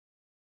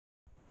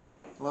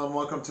Hello and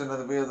welcome to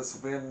another video.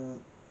 This will be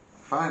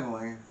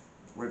finally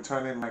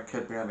returning my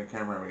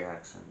Kidbehindacamera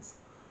reactions.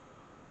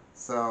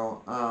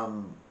 So,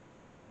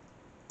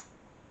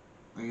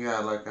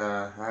 yeah,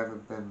 I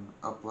haven't been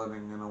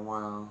uploading in a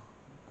while.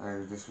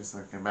 I just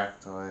recently came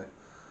back to it.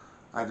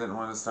 I didn't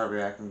want to start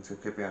reacting to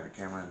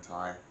Kidbehindacamera until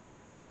I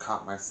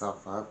caught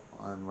myself up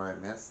on what I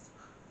missed,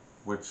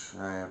 which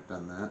I have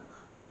done that.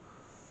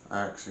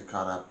 I actually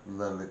caught up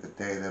literally the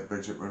day that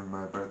Bridget ruined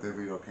my birthday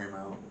video came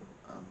out.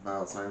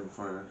 About right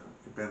before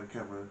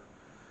Kidbehindacamera.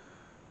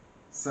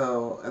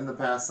 So in the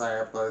past, I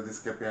uploaded these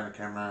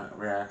Kidbehindacamera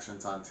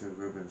reactions onto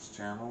Reubens'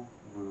 channel,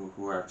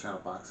 who have channel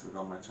box, who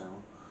go on my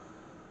channel.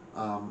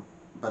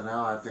 But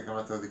now I think I'm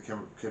gonna throw the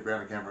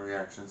Kidbehindacamera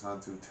reactions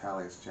onto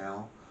Talis'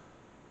 channel.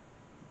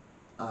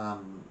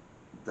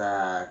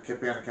 The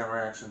Kidbehindacamera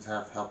reactions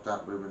have helped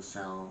out Reubens'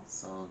 channel,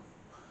 so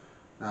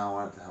now I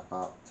wanted to help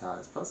out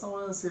Talis. Plus, I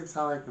wanted to see if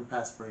Talis can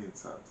pass breed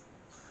subs.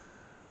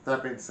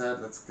 That being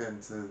said, let's get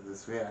into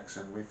this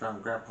reaction. We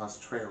found Grandpa's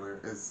trailer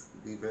is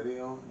the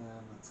video,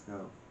 and let's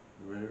go.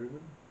 You ready,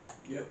 Ruben?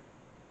 Yep.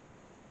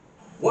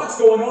 What's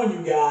going on,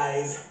 you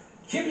guys?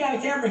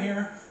 Kidbehindacamera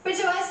here.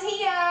 Bridget was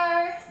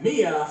here.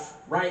 Mia,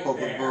 right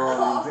there.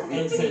 Oh.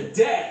 And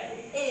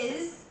today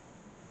is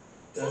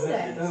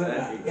Sunday.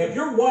 Sunday. If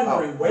you're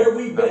wondering where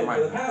we've been for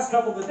the past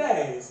couple of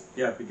days,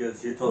 yeah,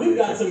 because you told we've me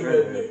got some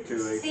good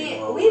news.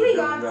 See, we've been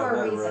gone for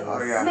a reason.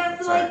 Oh yeah, Smack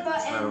the sorry. like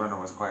button. The runner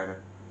was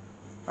quieter.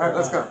 Alright,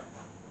 let's go.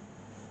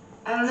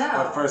 I don't know.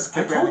 Our first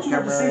I told you to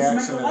Kidbehindacamera say reaction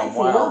smack in the a like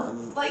while. for.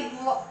 And Like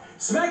what?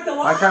 Smack the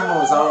my like. camera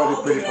was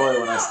already pretty No, boy no,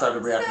 when I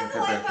started reacting to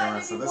Smack the like button Kidbehindacamera,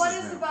 if so you this want is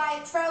us to new.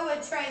 buy a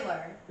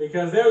trailer.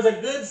 Because there's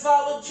a good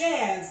solid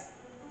chance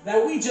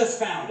that we just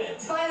found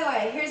it. By the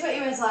way, here's what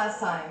you missed last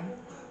time.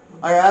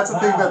 Oh yeah, that's the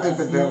thing that they've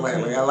been doing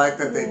lately. I like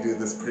that they do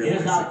this It pre-release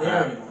is not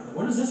there crap. anymore.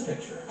 What is this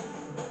picture?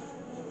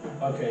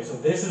 Okay, so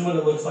this is what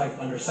it looks like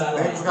under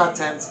satellite. Things got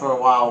tense for a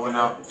while when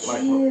right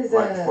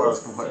before I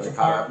was completely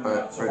caught up,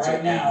 but So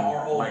right now,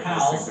 our old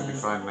house seem to be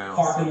is fine now.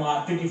 parking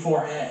lot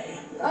 54A.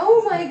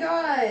 Oh my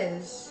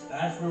gosh.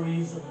 That's where we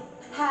used to live.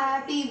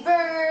 Happy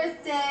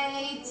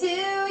birthday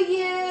to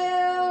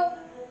you.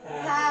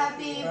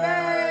 Happy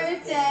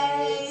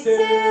birthday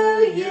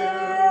to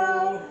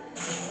you.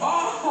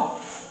 Oh!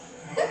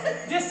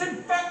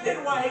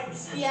 Disinfectant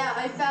wipes! Yeah,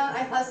 I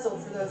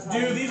hustled for those ones.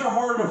 Dude, these are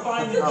harder to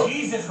find than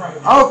Jesus right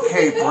now.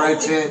 Okay,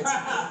 Bridget.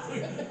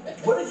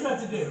 What did you have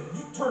to do? Did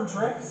you turn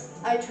tricks?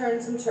 I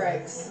turned some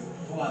tricks.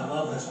 Oh, I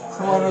love this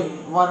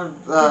one. One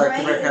of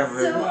Right? Kidbehindacamera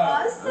It's so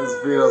awesome. Those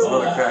videos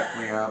really cracked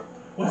me up.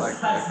 Like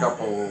a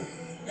couple weeks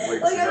Like,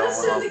 ago I'm when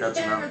just I showing was the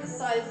catching camera up. the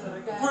size of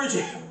it, okay?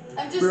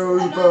 Bridget, Bro, I'm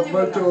not about doing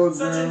my that. toes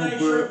such a now, nice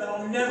shirt but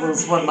that'll never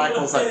was be when able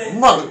Michael's to like, fit.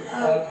 mother. Okay.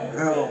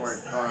 Oh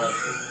my god.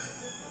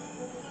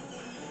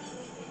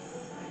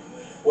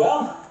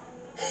 Well,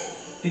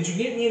 did you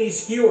get me any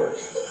skewers?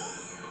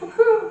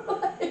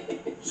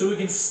 So we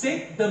can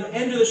stick them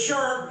into the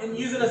shirt and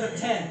use it as a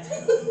tent.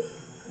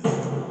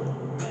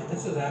 Man,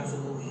 this is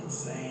absolutely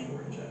insane,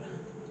 Bridget.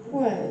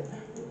 What?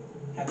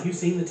 Have you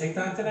seen the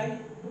TikTok today?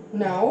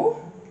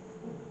 No.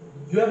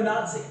 You have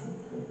not seen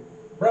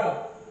it.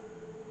 Bro,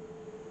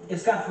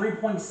 it's got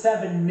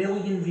 3.7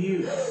 million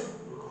views.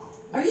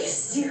 Are you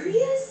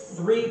serious?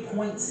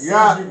 3.7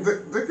 Yeah,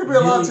 there could be a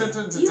lot of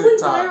attention to You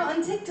went viral TikTok.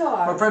 on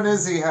TikTok. My friend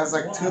Izzy has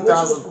like Well,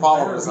 2,000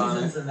 followers on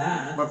on it. than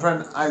that. My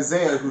friend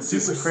Isaiah, who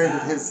Super just created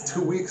sad. his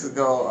 2 weeks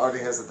ago, already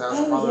has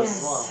 1,000 followers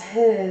as well.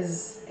 It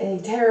is a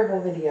terrible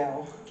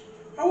video.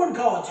 I wouldn't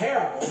call it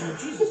terrible. I mean,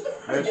 Jesus.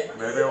 Maybe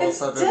we'll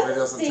start doing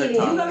videos on You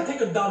TikTok. gotta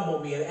take a dumb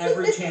on me at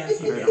every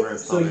chance you Maybe get. we're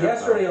So still there,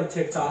 yesterday though. on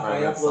TikTok, I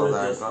Alright, so uploaded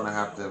I'm this, gonna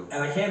have to.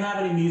 and I can't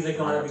have any music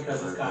on it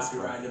because it's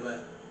copyrighted,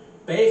 but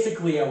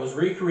basically I was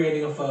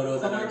recreating a photo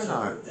that I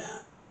took with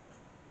that.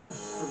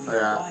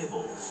 Yeah,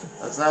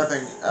 that's another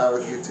thing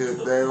with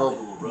YouTube. They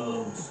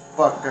will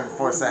fucking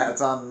force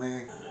ads on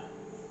me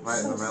right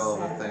in the middle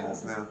of the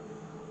things now.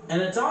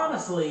 And it's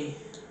honestly,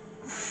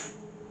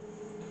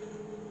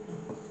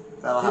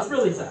 That'll it's happen.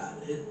 really sad.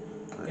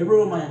 It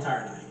ruined my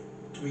entire night.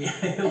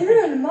 It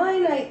ruined my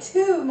night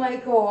too,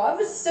 Michael. I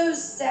was so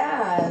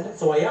sad.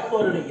 So I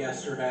uploaded it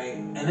yesterday,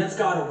 and it's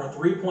got over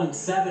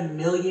 3.7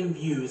 million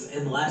views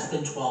in less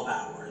than 12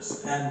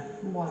 hours. And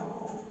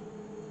Wow.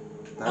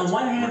 on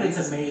one hand,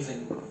 it's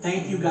amazing.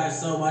 Thank you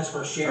guys so much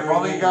for sharing If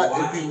only it, you got,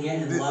 and if watching you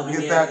it, and loving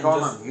get it. that And going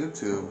just, on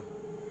YouTube.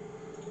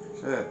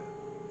 Shit.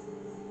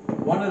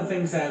 one of the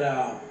things that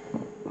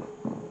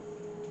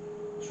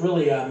is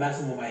really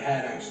messing with my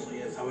head, actually,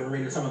 is I've been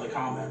reading some of the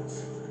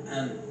comments.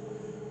 And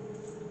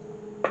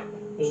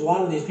there's a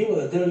lot of these people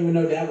that didn't even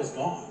know Dad was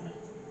gone.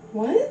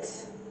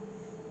 What?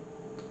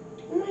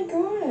 Oh my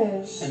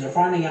gosh. And they're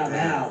finding out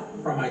now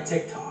from my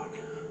TikTok.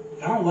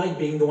 I don't like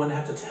being the one to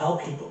have to tell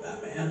people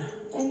that, man.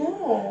 I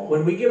know.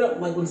 When we get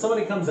up, like when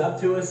somebody comes up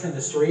to us in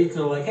the streets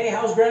and they're like, hey,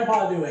 how's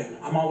Grandpa doing?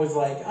 I'm always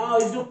like, oh,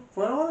 he's doing...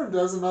 For anyone who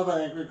doesn't know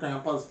that Angry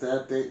Grandpa's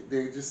dead,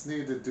 they just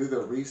need to do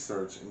their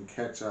research and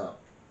catch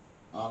up.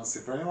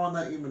 Honestly, for anyone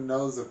that even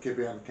knows of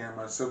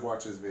Kidbehindacamera, should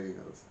watch his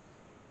videos.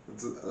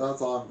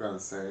 That's all I'm gonna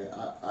say.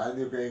 I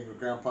knew Angry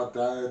Grandpa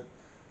died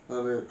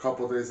only a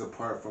couple days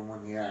apart from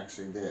when he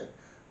actually did,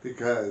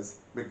 because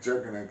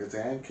McJuggernuggets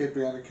and Kid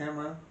Behind the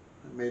Camera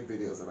made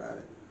videos about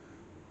it.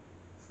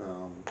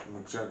 So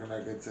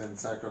McJuggernuggets and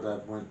Psycho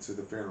Dad went to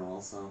the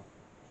funeral. So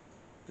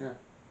yeah.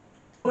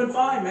 Doing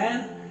fine,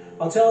 man.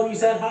 I'll tell him you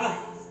said hi.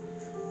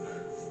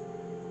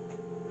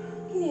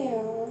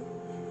 Yeah.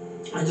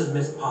 I just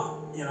miss Pop,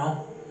 you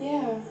know?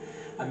 Yeah.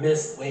 I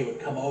miss the way he would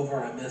come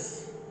over. I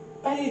miss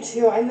I do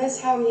too. I miss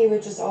how he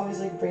would just always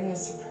like bring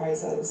us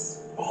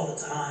surprises. all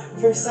the time.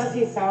 From stuff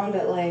he found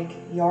at like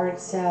yard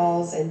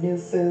sales and new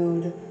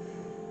food.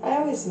 I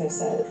always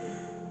miss it.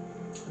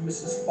 I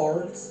miss his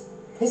farts.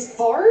 His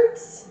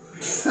farts?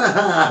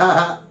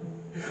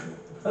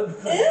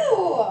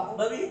 Ew!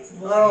 Let me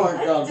explain. Oh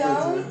my God,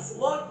 Don't.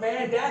 Look,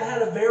 man, Dad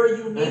had a very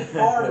unique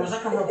fart. It was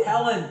like a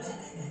repellent.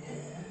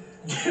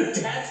 Dude,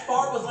 Dad's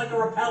fart was like a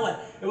repellent.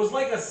 It was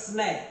like a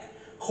snake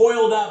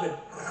coiled up and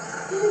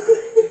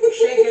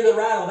shaking the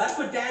rattle. That's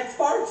what Dad's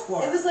farts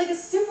were. It was like a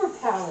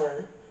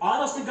superpower.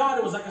 Honest to God,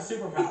 it was like a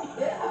superpower.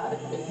 Yeah.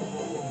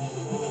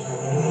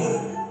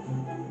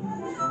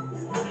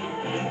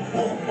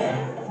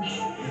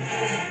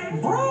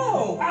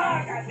 Bro!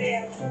 Ah,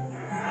 goddamn!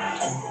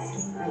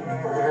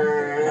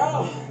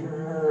 Oh.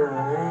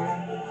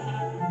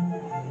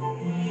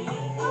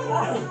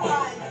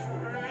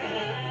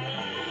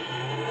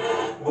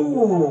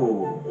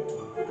 Ooh.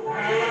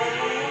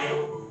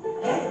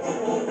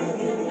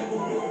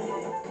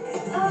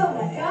 Oh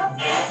my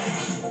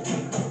God.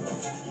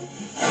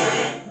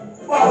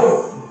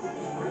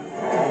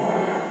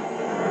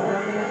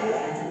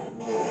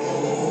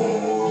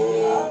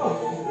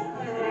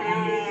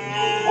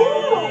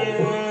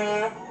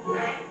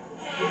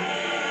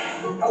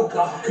 Oh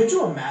God, could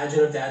you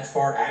imagine if Dad's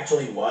fart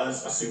actually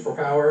was a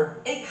superpower?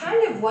 It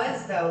kind of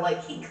was though.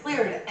 Like he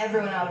cleared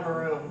everyone out of a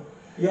room.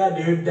 Yeah,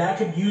 dude, Dad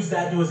could use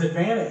that to his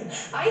advantage.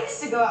 I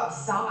used to go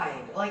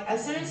outside. Like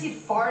as soon as he'd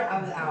fart,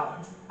 I was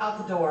out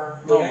the door.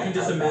 Like, I can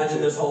just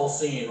imagine this whole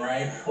scene,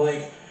 right?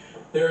 Like,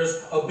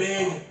 there's a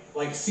big,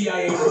 like,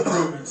 CIA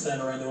recruitment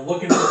center, and they're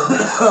looking for the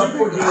next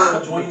superhero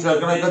to join the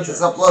Avengers.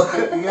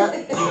 Yeah.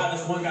 You got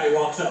this one guy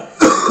walks up.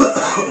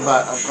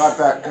 But I've got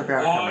that Kid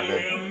Behind the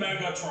I Camera. am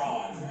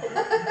Megatron.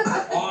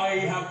 I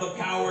have the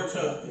power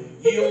to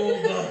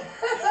yield the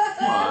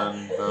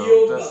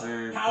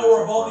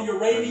power of all the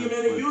uranium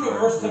in the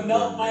universe to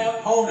melt my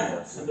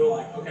opponents. And they're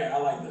like, okay, I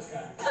like this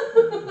guy.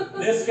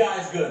 This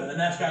guy's good. And the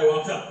next guy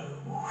walks up.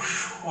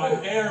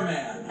 I'm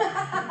Airman.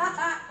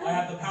 I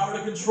have the power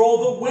to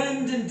control the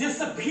wind and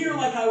disappear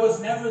like I was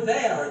never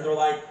there. And they're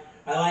like,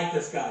 I like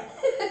this guy.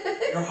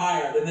 You're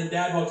hired. And then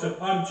Dad walks up.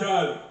 I'm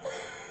Charlie.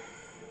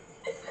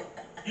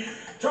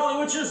 Charlie,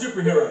 what's your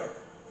superhero?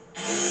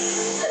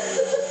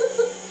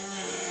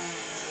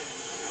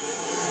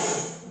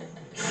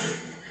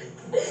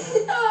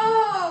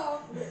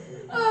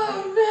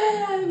 Oh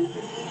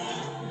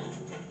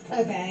man.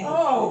 Okay.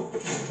 Oh,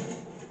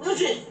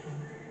 legit.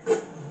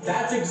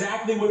 That's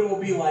exactly what it will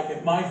be like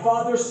if my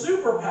father's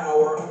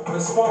superpower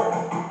was fart.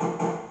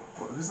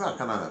 Who's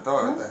knocking on the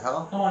door? What the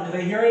hell? Come on, did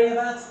they hear any of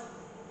that?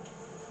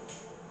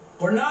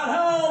 We're not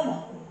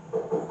home.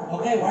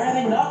 Okay, why are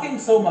they knocking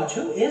so much?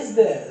 Who is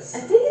this? I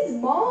think it's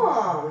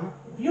Mom.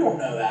 You don't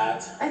know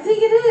that. I think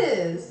it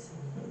is.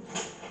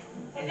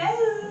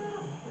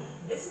 Hello,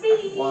 it's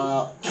me.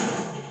 Wow.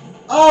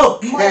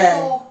 Okay.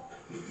 Michael,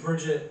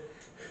 Bridget,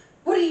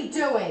 what are you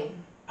doing?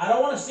 I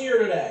don't want to see her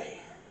today.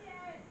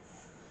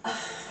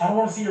 I don't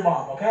want to see your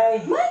mom,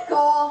 okay?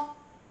 Michael,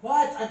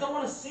 What? I don't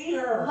want to see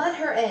her. let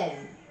her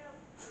in.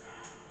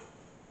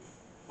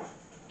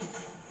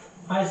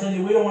 Hi,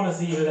 Cindy. We don't want to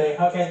see you today.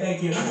 Okay,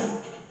 thank you.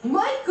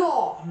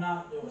 Michael, I'm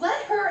not doing it.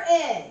 let her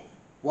in.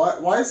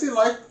 Why is he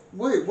like?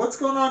 Wait, what's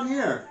going on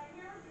here?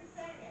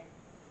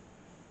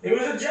 It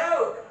was a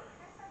joke.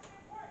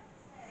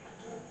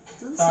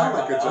 Didn't Sorry sound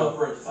like a about that. joke.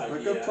 Bridget's Like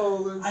idea. I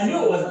told I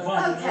knew it wasn't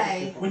funny.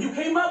 Okay. When you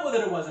came up with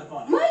it, it wasn't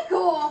funny.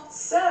 Michael,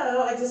 So,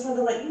 I just wanted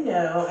to let you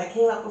know I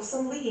came up with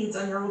some leads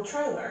on your old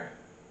trailer.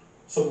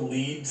 Some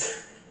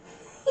leads.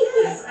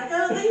 Yes, I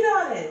got a lead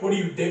on it. What are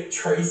you, Dick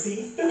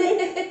Tracy?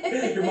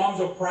 Your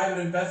mom's a private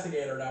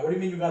investigator now. What do you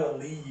mean you got a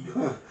lead?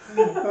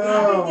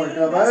 Oh my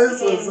God, that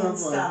is what it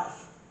sounds like. Stuff.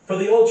 For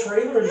the old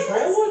trailer in Yes.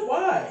 Trailwood?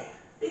 Why?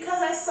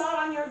 Because I saw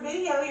on your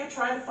video you're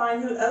trying to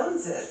find who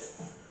owns it.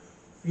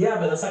 Yeah,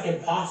 but that's like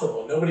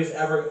impossible. Nobody's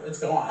ever, it's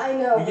gone. I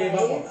know, We gave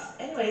up on right? that.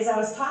 Anyways, I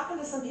was talking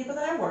to some people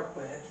that I work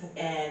with,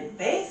 and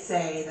they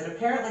say that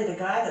apparently the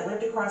guy that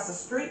lived across the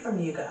street from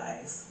you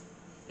guys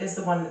is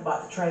the one that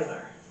bought the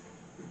trailer.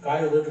 Guy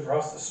who lived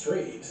across the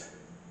street.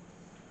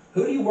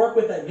 Who do you work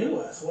with that knew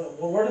us?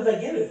 Where did they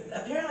get it?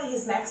 Apparently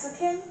he's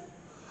Mexican.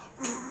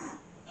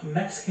 A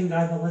Mexican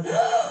guy that lived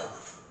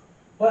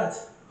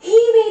What? he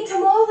made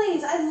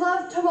tamales. I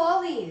love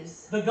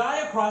tamales. The guy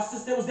across the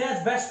street was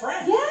Dad's best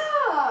friend.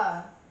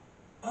 Yeah.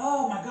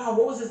 Oh my God,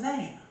 what was his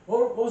name?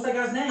 What was that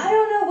guy's name? I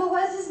don't know. What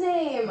was his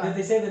name? Did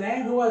they say the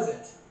name? Who was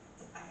it?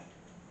 I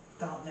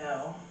don't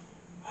know.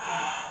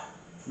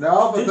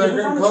 No, but Dude, they're did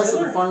we getting find the closer to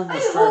trailer? finding I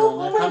this hope, trailer.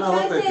 oh And I kind of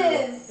my hope they do.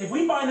 goodness. If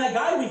we find that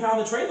guy, we found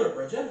the trailer,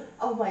 Bridget.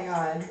 Oh my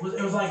god.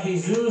 It was like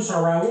Jesus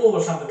or Raul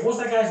or something. What was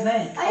that guy's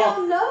name? I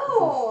don't He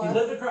know.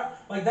 lived across.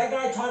 Like that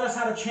guy taught us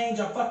how to change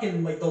a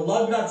fucking like the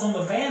lug nuts on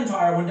the van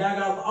tire when Dad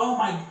got. Oh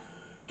my,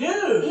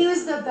 dude. He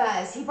was the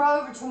best. He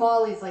brought over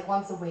tamales like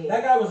once a week.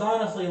 That guy was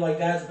honestly like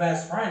Dad's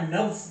best friend.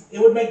 No, it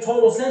would make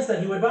total sense that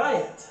he would buy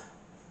it.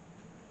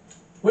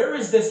 Where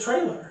is this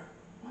trailer?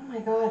 Oh my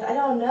god, I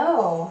don't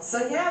know. So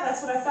yeah,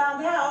 that's what I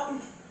found out.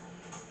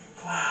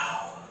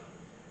 Wow.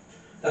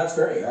 That's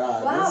great.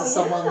 Yeah, Wow, this is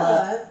someone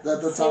yeah. that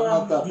they're So,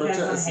 talking about that you guys Bridget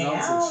wanna has hang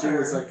known since she out,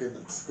 was or- like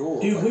in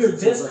school. Dude, like, we were since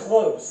she this was, like,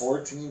 close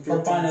 14, from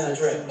 15, finding that 16,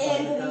 trailer. something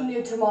And like getting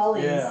new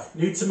tamales. Yeah.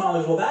 New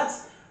tamales. Well,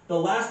 that's the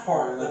last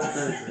part. Yeah, that that's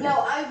I, crazy. No,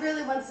 I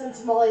really want some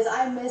tamales.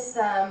 I miss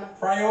them.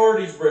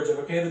 Priorities, Bridget.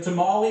 Okay, the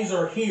tamales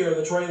are here.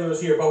 The trailer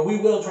is here, but we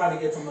will try to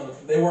get some of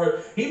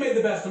those. He made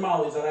the best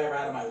tamales that I ever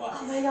had in my life.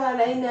 Oh my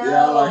god, I know.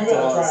 Yeah, I like You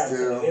gotta try tamales it, too.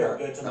 Cindy. They're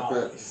good I bet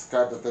tamales.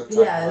 Scott that they're talking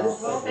Yes.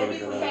 about. Well, that's maybe really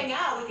if we good. hang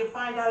out, we can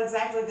find out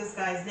exactly this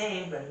guy's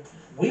name and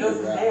We go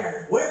from Yeah.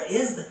 there. Where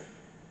is the?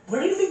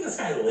 Where do you think this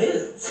guy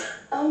lives?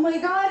 Oh my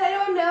god, I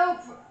don't know.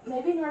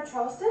 Maybe North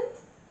Charleston?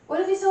 What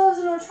if he still lives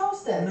in North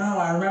Charleston? No,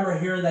 I remember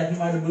hearing that he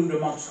might have moved to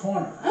Monk's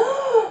Corner.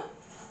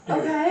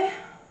 Okay.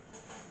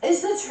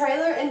 Is the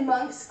trailer in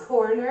Monk's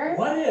Corner?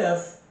 What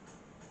if?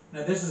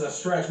 Now this is a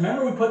stretch.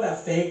 Remember we put that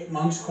fake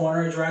Monk's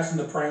Corner address in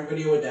the prank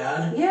video with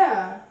Dad?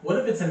 Yeah. What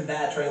if it's in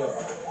that trailer?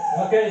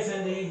 Okay,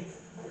 Cindy.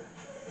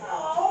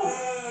 Oh,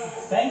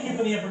 Thank you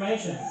for the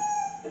information.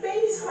 the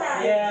baby's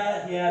crying.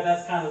 Yeah,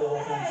 that's kind of the whole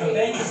thing. So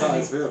thank you, That's how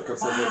his Cindy. video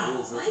comes out.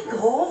 Wow,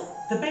 Michael?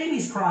 The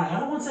baby's crying. I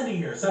don't want Cindy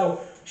here. So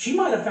she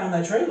might have found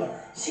that trailer.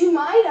 She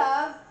might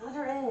have. Let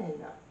her in.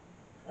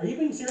 Are you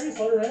being serious?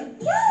 Let her in.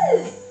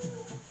 Yes!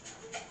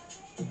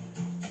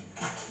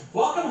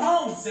 Welcome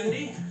home,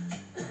 Cindy.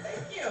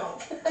 Thank you.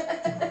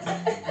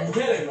 I'm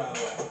kidding, by the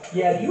way.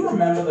 Yeah, do you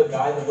remember the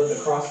guy that lived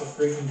across the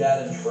street from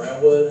Dad in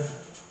Trailwood?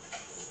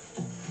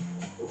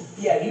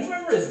 Yeah, do you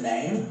remember his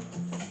name?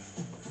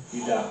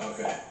 You don't?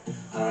 Okay.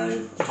 I don't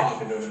even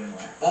talking to him anymore.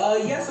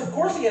 Yes, of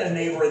course he had a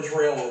neighbor in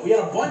Trailwood. We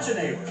had a bunch of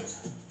neighbors.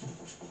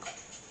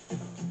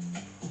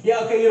 Yeah,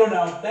 okay, you don't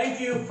know. Thank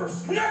you for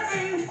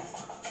nothing.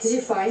 Did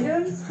you find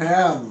him?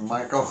 Yeah,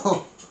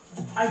 Michael.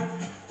 I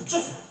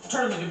just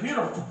turned the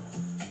computer on.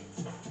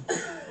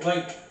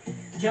 Like,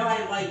 can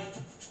I,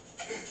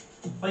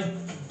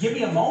 give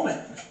me a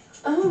moment?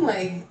 Oh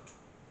my.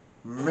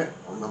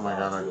 Oh my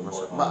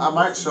god, I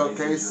might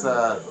showcase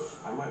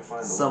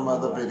some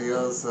other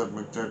videos that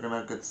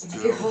McJuggernuggets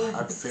do.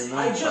 I've seen them.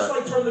 I just,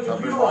 but turned the there'll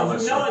be computer more on.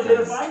 of a You know I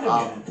didn't showcase. find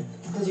him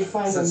yet. Did you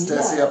find him Since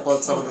Jesse yet?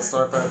 uploads some of the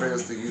Starfire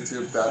videos to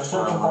YouTube, that's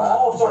what I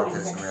All want to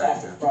 30 showcase and react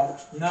to. seconds, brother.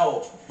 No.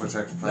 Which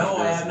I can find No, I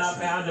videos have not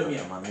and found him put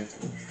yet. them on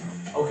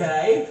YouTube.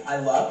 Okay, I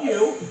love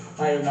you.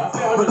 I have not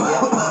found him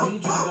yet. I need you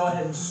to go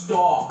ahead and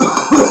stop.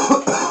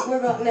 What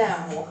about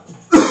now?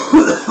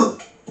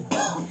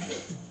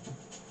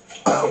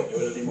 I can't do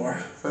it anymore.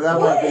 So that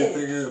might be a What?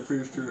 thing in the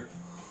future.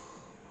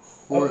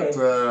 Okay.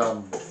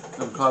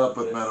 I'm caught up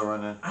with Metal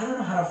running. I don't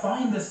know how to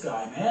find this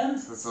guy, man.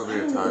 This will I be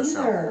a don't tie show.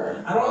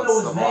 either. I don't know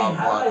his name.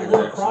 How did I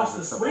live across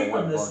the street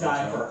from this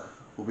guy for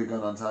We'll be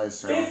going on Ty's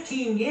show.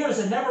 15 years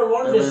and never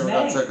learned And his maybe we're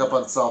gonna name? check up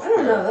on I self-care.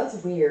 don't know,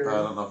 that's weird. But I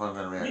don't know if I'm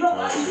gonna react You know,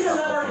 to it. you guys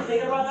not already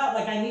thinking about that?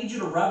 Like, I need you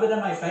to rub it in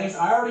my face.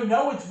 I already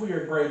know it's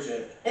weird,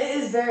 Bridget. It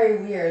is very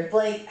weird.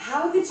 Like,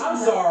 how could you I'm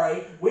not-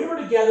 sorry. We were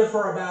together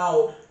for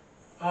about,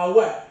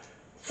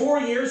 4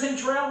 years in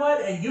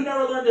Trailwood, and you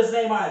never learned his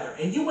name either.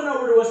 And you went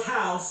over to his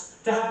house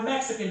to have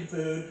Mexican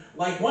food,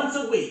 like, once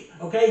a week,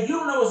 okay? You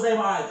don't know his name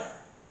either.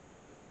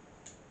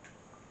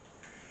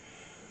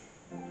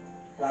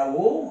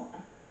 Raul?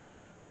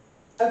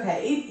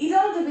 Okay, you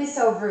don't have to be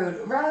so rude.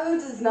 Raul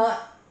does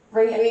not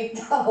ring any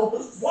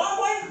bells.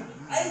 Why?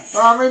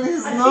 I mean,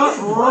 he's I not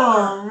think his brother-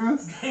 wrong.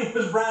 His name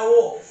was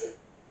Raul.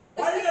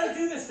 Why do you gotta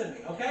do this to me,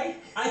 okay?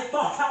 I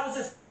thought that was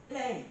his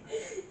name.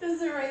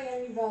 Doesn't ring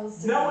any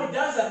bells to No, me. it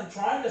doesn't. I'm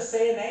trying to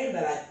say a name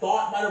that I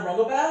thought might have rung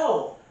a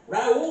bell.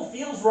 Raul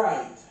feels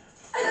right.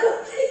 I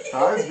don't think it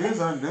Ty's is. views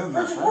aren't doing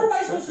that. Bridget, what am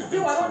I supposed to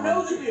do? I don't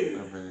know the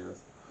dude.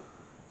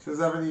 She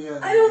doesn't have any.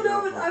 I don't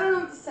know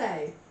what to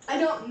say. I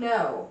don't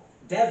know.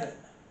 Devin.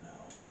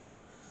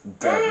 No.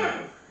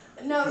 Devin.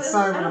 No, It's this,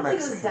 not I even a don't think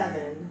it was Mexican.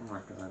 Devin. Oh my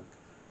god.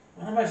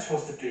 What am I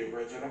supposed to do,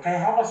 Bridget? Okay,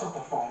 how am I supposed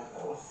to find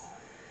those?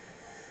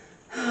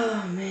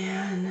 Oh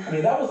man. I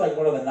mean, that was like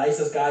one of the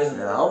nicest guys in the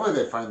Yeah, world.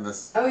 hopefully they find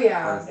this. Oh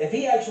yeah. If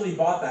he actually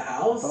bought the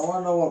house, If I want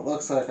to know what it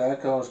looks like, I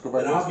can always go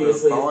back then to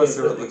this obviously video. I want to it's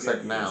see been what it really looks good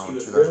like now news. in He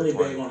was really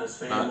 2020. big on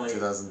his Not family.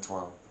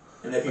 2012.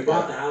 And if he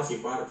bought the house, he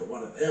bought it for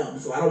one of them.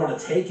 So I don't want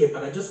to take it,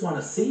 but I just want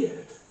to see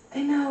it.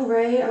 I know,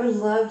 right? I would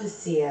love to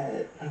see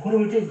it. Like, what do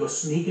we do? Go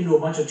sneak into a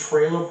bunch of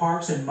trailer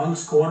parks in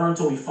Monk's Corner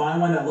until we find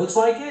one that looks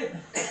like it?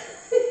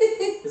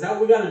 Is that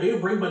what we gotta do?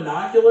 Bring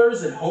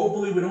binoculars and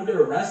hopefully we don't get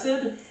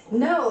arrested?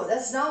 No,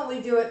 that's not what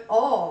we do at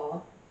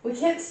all. We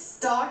can't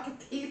stalk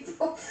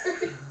people for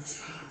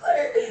each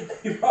other.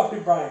 You're probably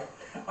right.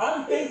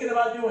 I'm thinking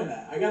about doing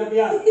that. I gotta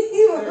be honest.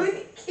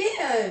 We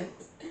can't.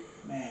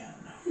 Man.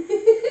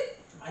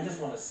 I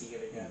just want to see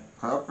it again.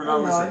 I hope you're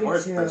not I know, I missing do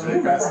voice too. picture. Do you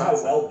You guys remember how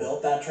saw well something.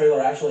 built that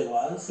trailer actually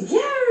was? Yeah,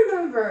 I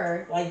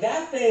remember. Like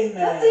that thing,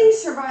 man. That thing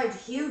survived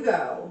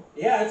Hugo.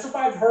 Yeah, it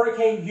survived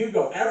Hurricane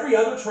Hugo. Every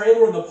other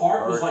trailer in the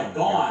park was like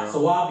Hurricane gone. Hugo.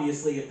 So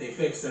obviously, if they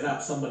fixed it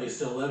up, somebody's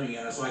still living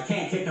in it. So I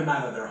can't kick them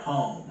out of their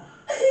home.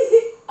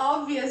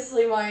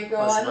 Obviously, Michael.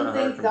 Must I have don't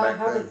been a think that'll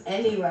hurricane happen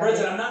anyway.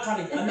 Bridget, I'm not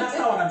trying to. That's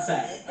not what I'm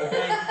saying.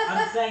 Okay,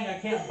 I'm saying I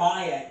can't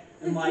buy it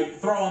and like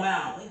throw them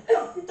out.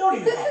 Like, don't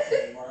even talk to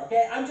me anymore.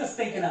 Okay, I'm just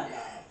thinking out loud.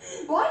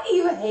 Why do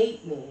you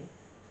hate me?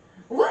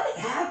 What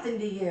happened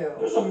to you?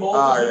 There's a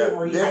multitude of They've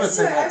reasons. been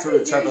saying that to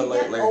every each year other you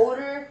lately. get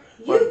older,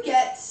 you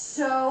get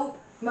so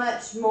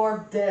much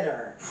more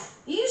bitter.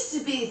 You used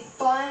to be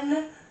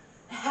fun,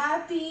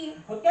 happy.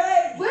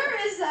 Okay.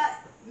 Where is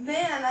that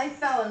man I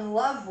fell in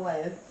love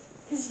with?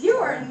 Because you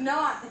are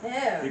not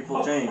him.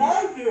 People change.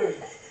 Thank you.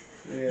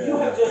 Yeah. You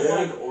have just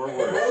like Good or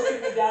worse.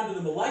 broken me down to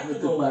the Look molecular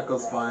at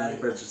Michael's level, fine,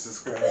 right? Bridget's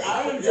just great.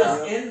 I am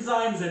just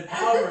enzymes and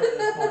powder at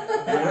this point.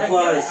 Okay? I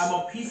Plus, get it. I'm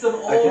a piece of I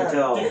can old,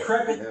 tell.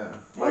 decrepit. Yeah.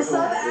 Well, Michael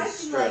stop is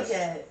acting like stressed.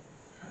 it.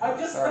 I'm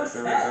just Sucks.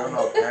 They were upset. doing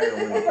okay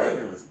when the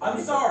baby was I'm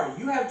born. sorry.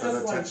 You have The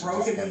just like attention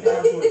broken just me came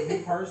down to a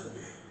new person.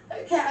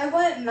 Okay, I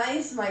want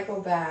nice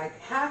Michael back.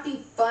 Happy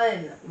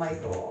fun,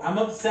 Michael. I'm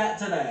upset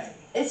today.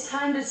 It's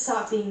time to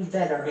stop being Okay,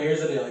 bitter.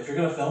 here's the deal. If you're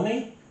gonna film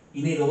me,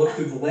 you need to look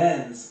through the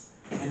lens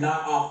and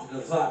not off to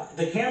the side.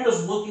 The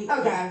camera's looking.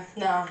 Okay,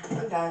 no,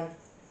 I'm done.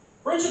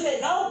 Bridget,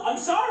 no. I'm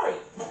sorry.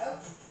 Nope.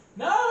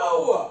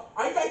 No.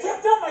 I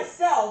kept on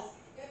myself.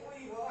 Get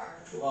where you are.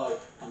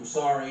 Look, I'm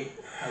sorry.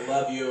 I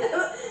love you.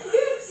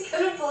 You're just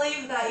gonna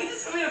believe that. You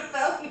just want me to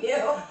film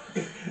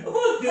you.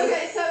 Look, dude.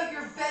 Okay, so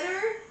you're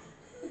bitter,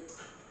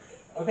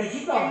 Okay,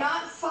 keep you're going.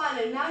 not fun,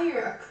 and now you're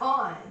a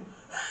con.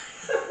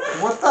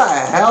 What the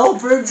hell,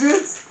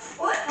 Bridget?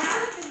 What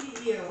happened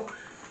to you?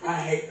 I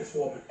hate this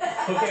woman.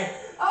 Okay?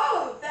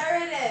 Oh,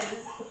 there it is.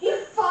 He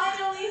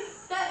finally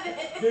said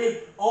it.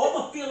 Dude,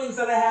 all the feelings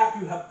that I have for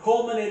you have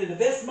culminated to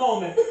this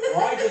moment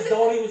where I just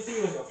don't even see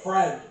you as a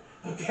friend.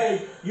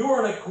 Okay? You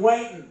are an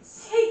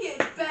acquaintance. Take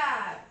it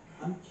back.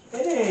 I'm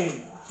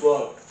kidding.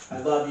 Look, I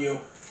love you.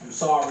 I'm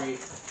sorry.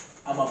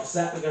 I'm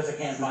upset because I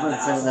can't find the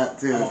I'd say house. that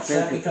too. I'm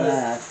upset Take it because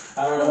back.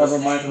 I don't know Whenever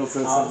his name. Michael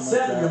says I'm something upset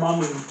like that your that.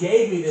 mom even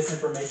gave me this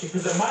information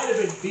because it might have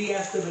been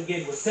BS to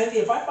begin with. Cindy,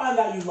 if I find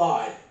out you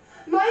lied,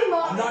 My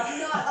mom I'm not- is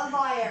not a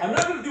liar. I'm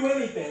not going to do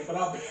anything, but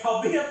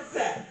I'll be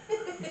upset.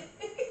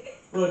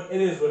 Look,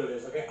 it is what it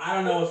is, okay? I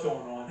don't know what's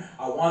going on.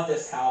 I want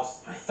this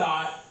house. I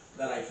thought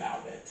that I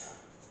found it.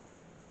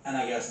 And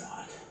I guess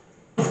not.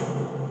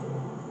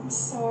 I'm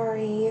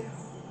sorry.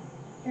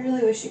 I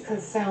really wish you could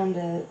have found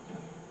it.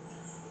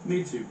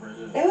 Me too,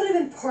 Bridget. It would have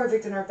been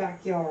perfect in our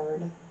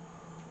backyard.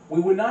 We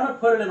would not have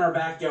put it in our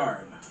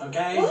backyard,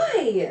 okay?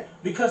 Why?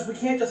 Because we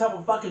can't just have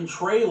a fucking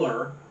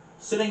trailer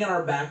sitting in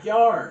our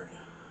backyard.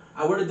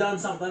 I would have done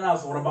something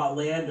else. I would have bought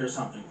land or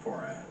something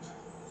for it.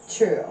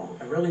 True.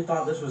 I really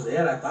thought this was it.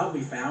 I thought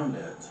we found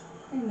it.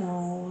 I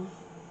know.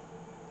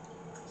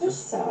 It's This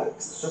just, sucks.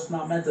 it's just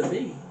not meant to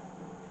be.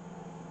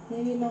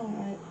 Maybe not.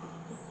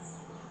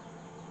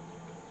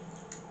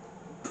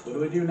 What do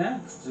we do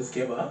next? Just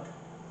give up?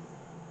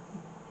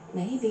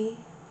 Maybe.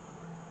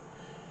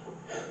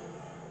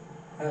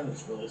 That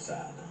is really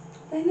sad.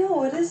 I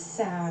know, it is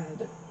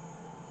sad.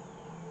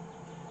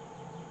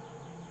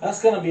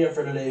 That's gonna be it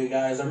for today, you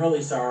guys. I'm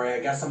really sorry.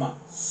 I guess I'm a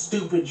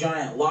stupid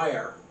giant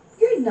liar.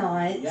 You're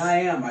not. Yeah, I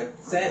am. I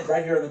said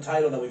right here in the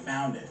title that we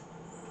found it.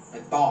 I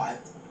thought.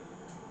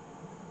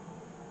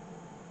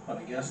 But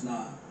I guess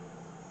not.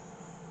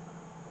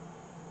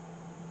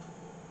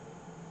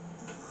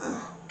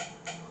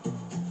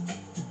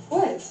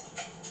 What?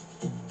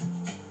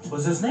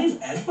 Was his name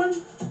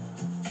Edwin?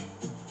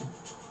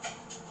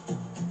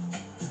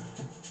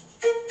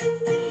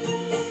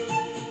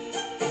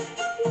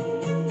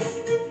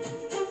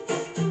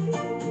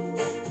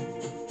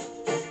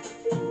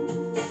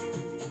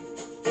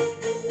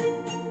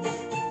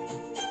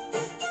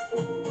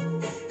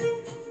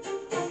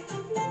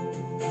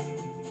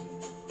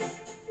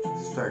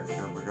 Distract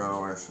him to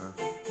go away, so.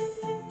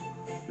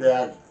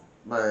 Yeah,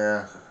 but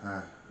yeah.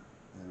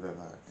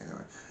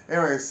 Anyway.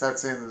 Anyways,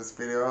 that's the end of this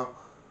video.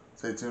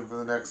 Stay tuned for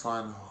the next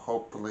one.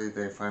 Hopefully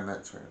they find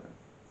that trailer.